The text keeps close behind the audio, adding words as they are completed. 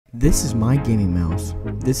This is my gaming mouse.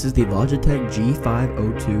 This is the Logitech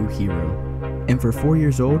G502 Hero. And for 4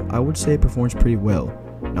 years old, I would say it performs pretty well.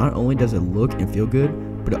 Not only does it look and feel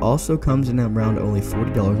good, but it also comes in around only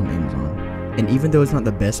 $40 on Amazon. And even though it's not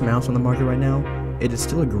the best mouse on the market right now, it is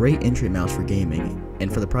still a great entry mouse for gaming,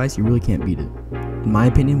 and for the price you really can't beat it. In my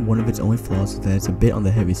opinion, one of its only flaws is that it's a bit on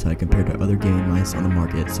the heavy side compared to other gaming mice on the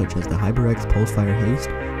market, such as the HyperX Pulsefire Haste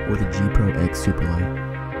or the G Pro X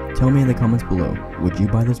Superlight. Tell me in the comments below, would you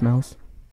buy this mouse?